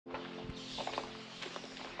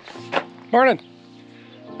Morning.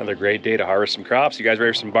 Another great day to harvest some crops. You guys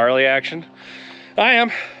ready for some barley action? I am.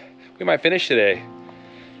 We might finish today.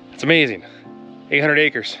 It's amazing. 800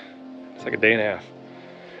 acres. It's like a day and a half.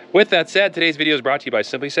 With that said, today's video is brought to you by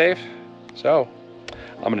Simply Safe. So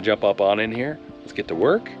I'm gonna jump up on in here. Let's get to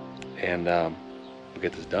work and we'll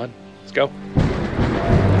get this done. Let's go.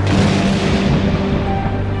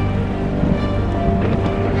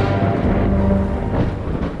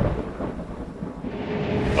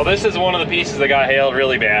 Well, this is one of the pieces that got hailed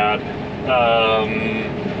really bad.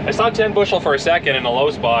 I saw 10 bushel for a second in a low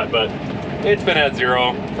spot, but it's been at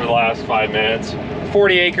 0 for the last 5 minutes.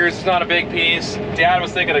 40 acres, it's not a big piece. Dad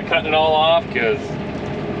was thinking of cutting it all off because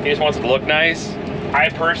he just wants it to look nice. I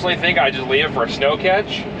personally think I just leave it for a snow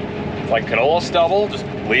catch. Like canola stubble, just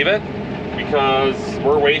leave it, because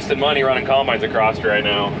we're wasting money running combines across it right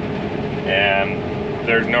now. And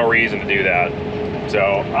there's no reason to do that.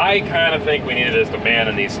 So I kind of think we need to just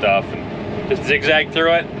abandon these stuff and just zigzag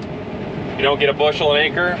through it. If you don't get a bushel an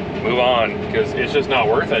acre, move on, because it's just not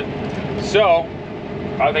worth it. So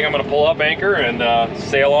I think I'm gonna pull up anchor and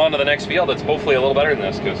sail on to the next field that's hopefully a little better than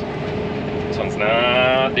this, because this one's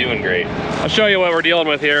not doing great. I'll show you what we're dealing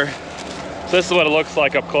with here. So this is what it looks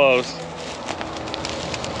like up close.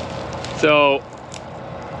 So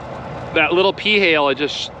that little pea hail, it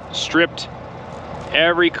just stripped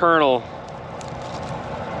every kernel,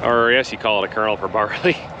 or I guess you call it a kernel for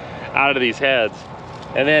barley, out of these heads.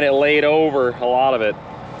 And then it laid over a lot of it.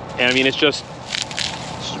 And I mean, it's just,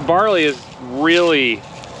 barley is really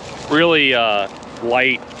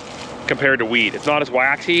light compared to wheat. It's not as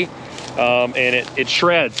waxy, and it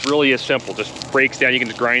shreds really is simple, just breaks down. You can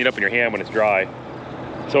just grind it up in your hand when it's dry.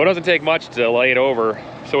 So it doesn't take much to lay it over.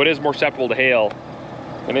 So it is more susceptible to hail,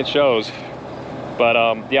 and it shows. But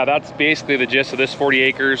yeah, that's basically the gist of this 40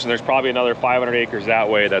 acres, and there's probably another 500 acres that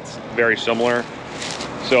way that's very similar.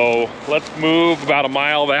 So let's move about a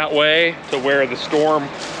mile that way to where the storm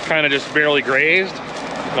kind of just barely grazed.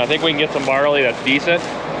 And I think we can get some barley that's decent,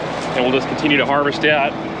 and we'll just continue to harvest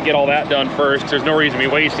that, get all that done first. There's no reason to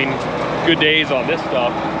be wasting good days on this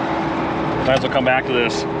stuff. Might as well come back to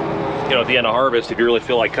this, you know, at the end of harvest if you really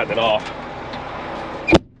feel like cutting it off.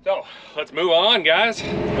 So let's move on, guys.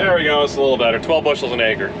 There we go, it's a little better. 12 bushels an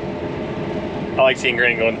acre. I like seeing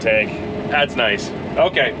grain go in the tank. That's nice.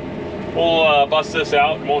 Okay, we'll bust this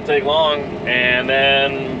out. It won't take long. And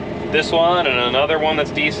then this one and another one that's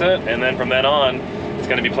decent. And then from then on, it's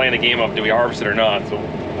gonna be playing the game of do we harvest it or not. So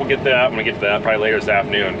we'll get that when we get to that probably later this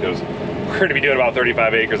afternoon, because we're gonna be doing about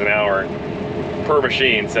 35 acres an hour per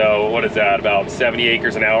machine. So what is that, about 70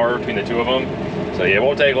 acres an hour between the two of them? So yeah, it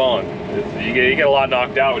won't take long. You get a lot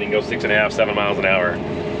knocked out when you can go 6.5, 7 miles an hour.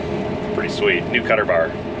 Pretty sweet, new cutter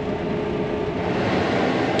bar.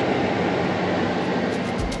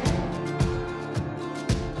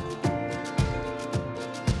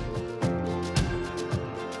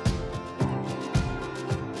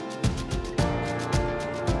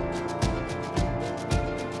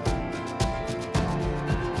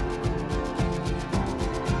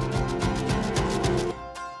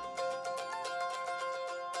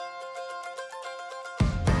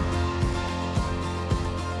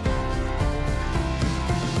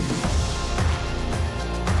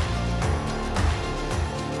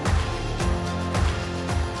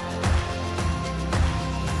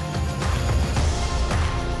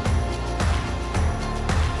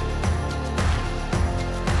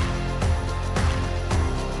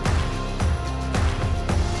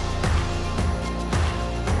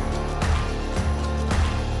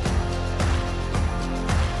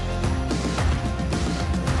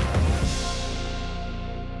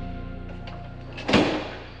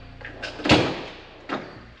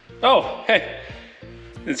 Oh, hey,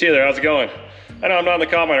 didn't see you there, how's it going? I know I'm not in the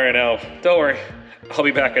combine right now. Don't worry, I'll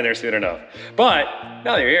be back in there soon enough. But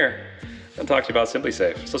now that you're here, I'm talking to you about Simply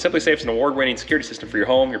Safe. So Simply Safe is an award-winning security system for your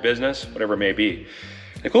home, your business, whatever it may be.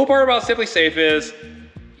 The cool part about Simply Safe is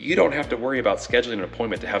you don't have to worry about scheduling an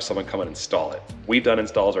appointment to have someone come and install it. We've done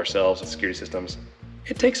installs ourselves with security systems.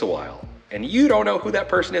 It takes a while. And you don't know who that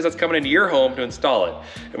person is that's coming into your home to install it,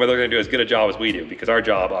 and whether they're gonna do as good a job as we do, because our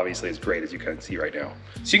job obviously is great, as you can see right now.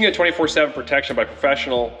 So you can get 24/7 protection by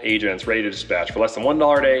professional agents ready to dispatch for less than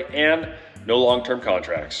 $1 a day and no long-term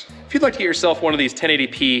contracts. If you'd like to get yourself one of these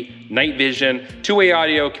 1080p night vision, two-way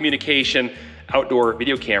audio communication, outdoor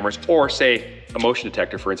video cameras, or say a motion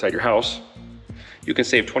detector for inside your house, you can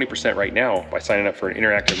save 20% right now by signing up for an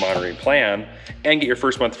interactive monitoring plan and get your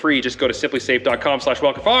first month free. Just go to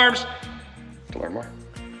simplysafe.com/Welker Farms to learn more.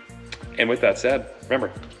 And with that said, remember,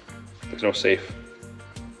 there's no safe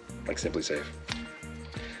like Simply Safe.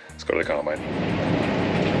 Let's go to the combine.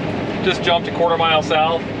 Just jumped a quarter mile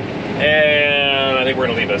south And I think we're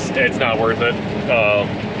gonna leave this. It's not worth it.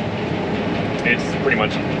 It's pretty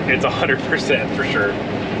much, it's 100% for sure.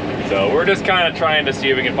 So we're just kind of trying to see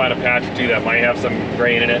if we can find a patch or two that might have some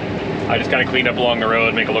grain in it. I just kind of cleaned up along the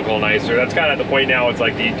road, make it look a little nicer. That's kind of the point now. It's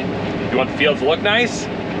like, do you want the fields to look nice?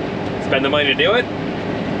 Spend the money to do it?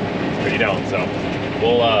 But you don't. So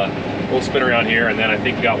we'll spin around here, and then I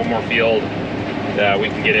think we got one more field that we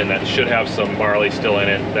can get in that should have some barley still in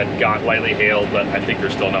it that got lightly hailed, but I think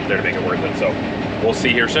there's still enough there to make it worth it. So we'll see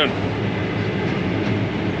here soon.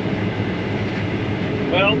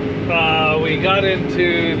 Well, we got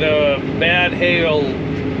into the bad hail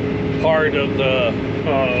part of the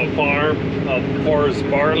farm of forest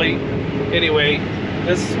barley. Anyway,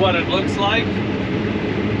 this is what it looks like.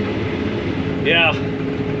 Yeah,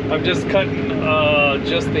 I'm just cutting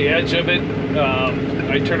just the edge of it.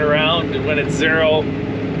 I turn around when it's 0,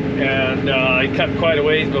 and I cut quite a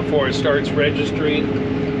ways before it starts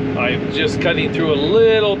registering. I'm just cutting through a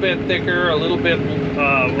little bit thicker, a little bit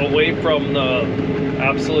away from the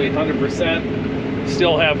absolutely 100%.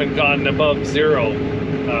 Still haven't gotten above 0.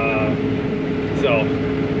 So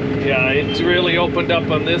yeah, it's really opened up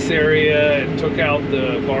on this area and took out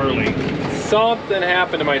the barley. Something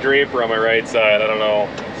happened to my draper on my right side. I don't know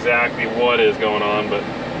exactly what is going on, but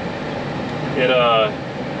it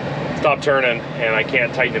stopped turning and I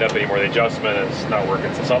can't tighten it up anymore. The adjustment is not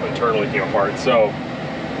working, so something internally came apart. So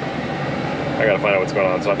I gotta find out what's going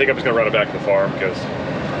on. So I think I'm just gonna run it back to the farm because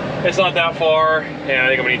it's not that far, and I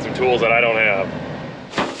think I'm gonna need some tools that I don't have.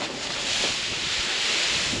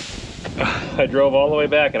 I drove all the way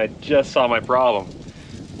back and I just saw my problem.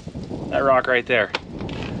 That rock right there.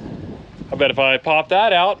 I bet if I pop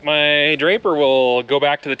that out, my draper will go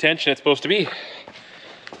back to the tension it's supposed to be.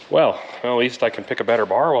 Well, at least I can pick a better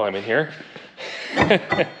bar while I'm in here.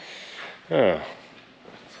 Oh.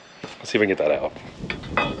 Let's see if we can get that out.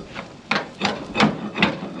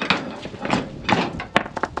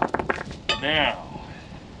 Now,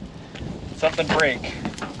 did something break?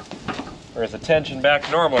 Or is the tension back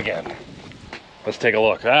to normal again? Let's take a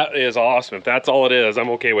look. That is awesome. If that's all it is, I'm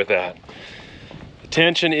okay with that. The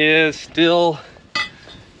tension is still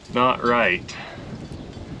not right.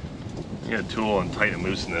 I'm gonna tool and tighten and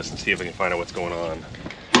loosen this and see if I can find out what's going on.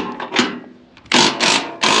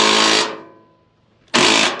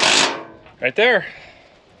 Right there.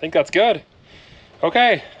 I think that's good.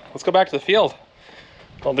 Okay, let's go back to the field.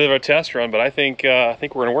 I'll do a test run, but I think we're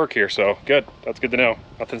gonna work here, so good. That's good to know.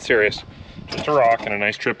 Nothing serious. Just a rock and a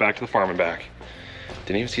nice trip back to the farm and back.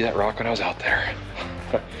 Didn't even see that rock when I was out there.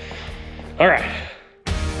 All right.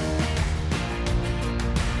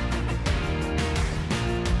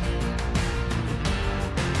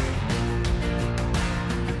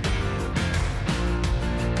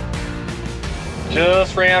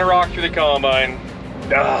 Just ran a rock through the combine.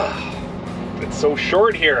 It's so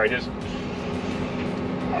short here.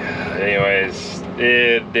 Anyways,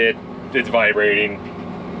 it's vibrating.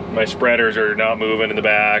 My spreaders are not moving in the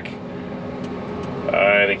back.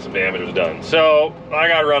 I think some damage was done. So I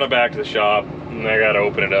gotta run it back to the shop and I gotta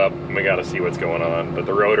open it up and we gotta see what's going on. But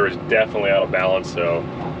the rotor is definitely out of balance, so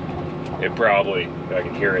it probably, I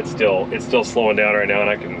can hear it it's still slowing down right now and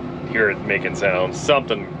I can hear it making sounds.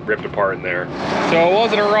 Something ripped apart in there. So it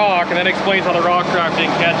wasn't a rock, and that explains how the rock crack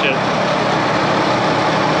didn't catch it.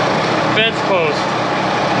 Fence post.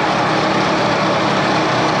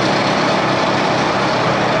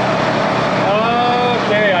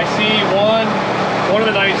 Okay, I see one of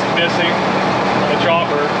the knives is missing on the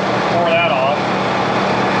chopper. Pour that off.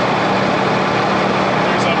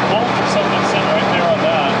 There's a bolt or something sitting right there on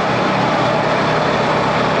that.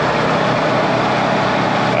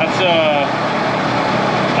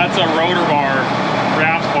 That's a rotor bar,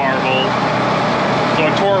 rasp bar bolt. So I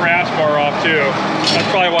tore a rasp bar off too. That's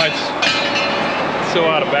probably why it's so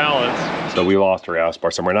out of balance. So we lost a rasp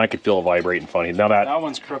bar somewhere, and I could feel it vibrating funny. Now that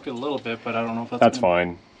one's crooked a little bit, but I don't know if that's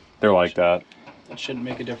fine. They're like that. That shouldn't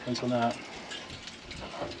make a difference on that.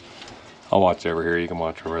 I'll watch over here. You can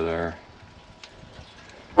watch over there.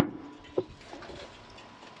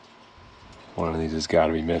 One of these has got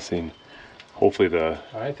to be missing. Hopefully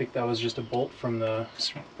I think that was just a bolt from the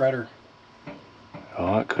spreader.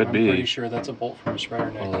 Oh, it could be. I'm pretty sure that's a bolt from a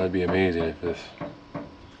spreader, Nick. Oh, that'd be amazing if this...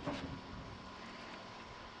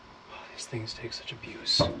 These things take such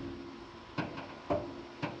abuse.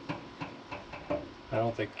 I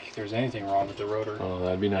don't think there's anything wrong with the rotor. Oh,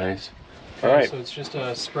 that'd be nice. Okay, all right. So it's just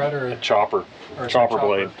a spreader. A chopper. Or chopper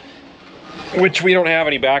blade. Which we don't have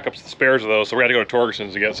any backups, spares of those, so we had to go to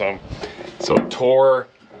Torgerson's to get some. So tore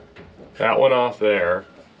that one off there.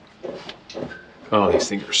 Oh, these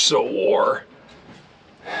things are so wore.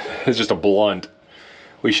 It's just a blunt.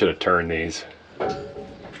 We should have turned these.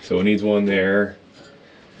 So it needs one there.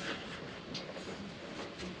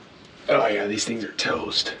 Oh yeah, these things are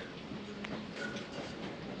toast.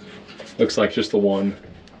 Looks like just the one.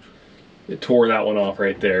 It tore that one off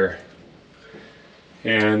right there.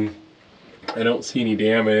 And I don't see any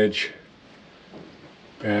damage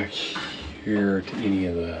back here to any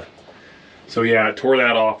of the... So yeah, it tore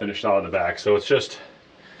that off and it shot in the back. So it's just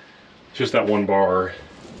that one bar.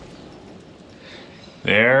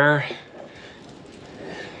 There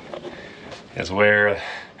is where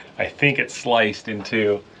I think it sliced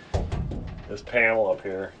into this panel up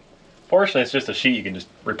here. Fortunately, it's just a sheet you can just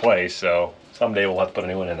replace, so someday we'll have to put a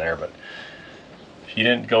new one in there, but she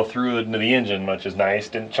didn't go through into the engine, which is nice.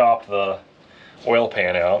 Didn't chop the oil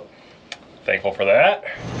pan out. Thankful for that.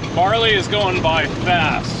 Barley is going by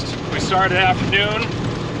fast. We started afternoon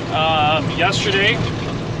yesterday,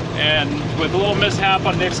 and with a little mishap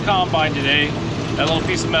on Nick's combine today, that little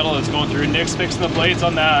piece of metal that's going through, Nick's fixing the blades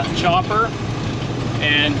on that chopper,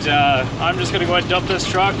 and I'm just gonna go ahead and dump this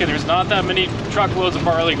truck, and there's not that many truckloads of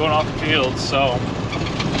barley going off the field, so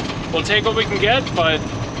we'll take what we can get, but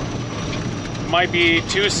it might be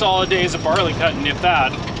 2 solid days of barley cutting, if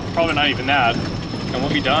that. Probably not even that, and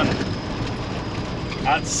we'll be done.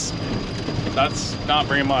 That's not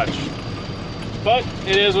very much, but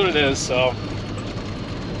it is what it is. So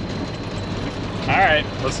all right,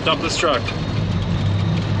 let's dump this truck.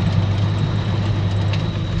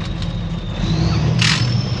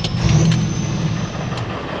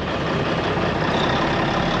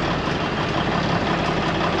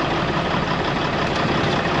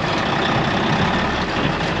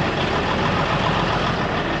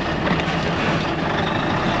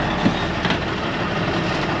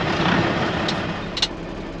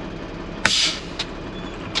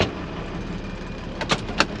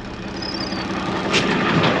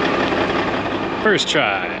 First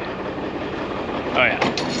try. Oh yeah.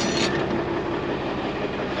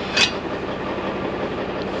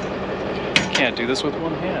 Can't do this with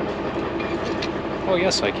one hand. Oh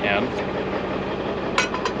yes, I can.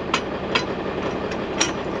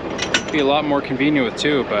 Be a lot more convenient with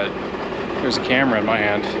two, but there's a camera in my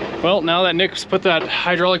hand. Well, now that Nick's put that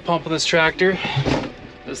hydraulic pump on this tractor,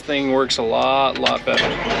 this thing works a lot better.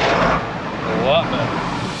 A lot better.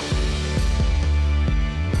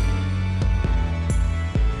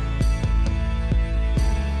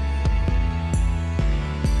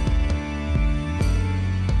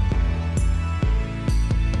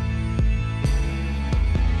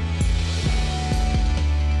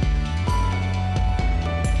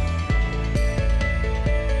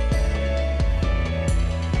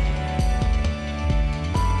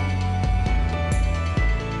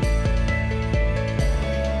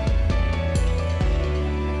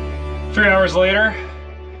 3 hours later,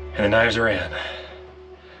 and the knives are in.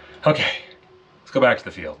 Okay, let's go back to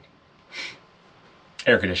the field.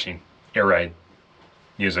 Air conditioning, air ride,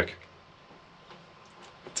 music.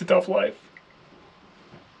 It's a tough life.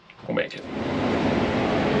 We'll make it.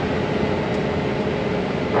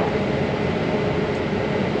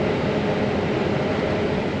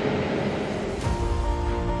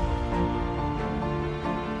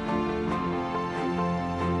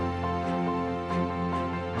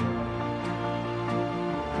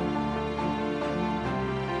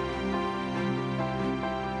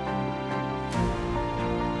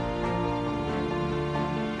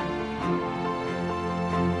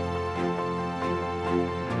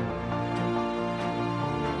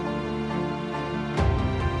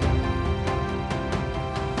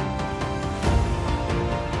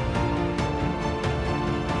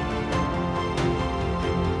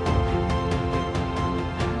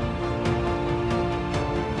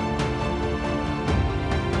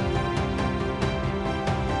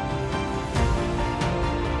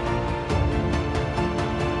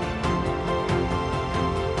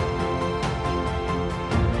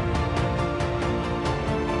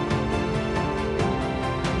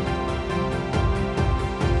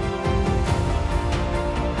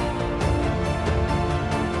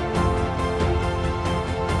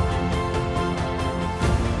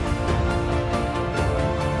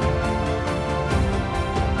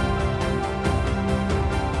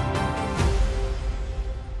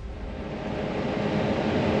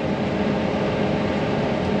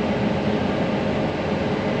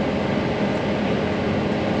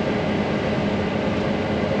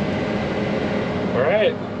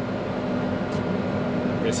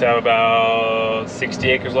 Just have about 60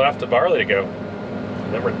 acres left of barley to go,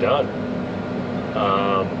 and then we're done.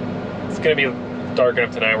 It's gonna be dark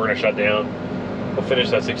enough tonight, we're gonna shut down. We'll finish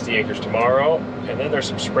that 60 acres tomorrow, and then there's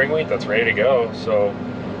some spring wheat that's ready to go. So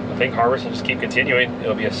I think harvest will just keep continuing.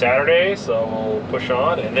 It'll be a Saturday, so we'll push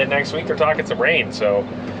on. And then next week they're talking some rain, so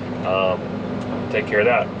take care of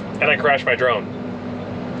that. And I crashed my drone,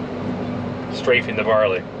 strafing the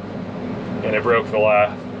barley, and it broke the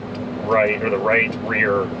right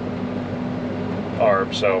rear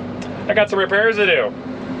arm. So I got some repairs to do.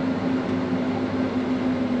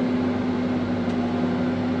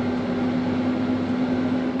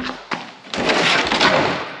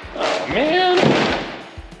 Oh man,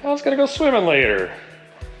 I was gonna go swimming later.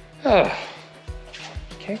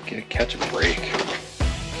 Can't catch a break.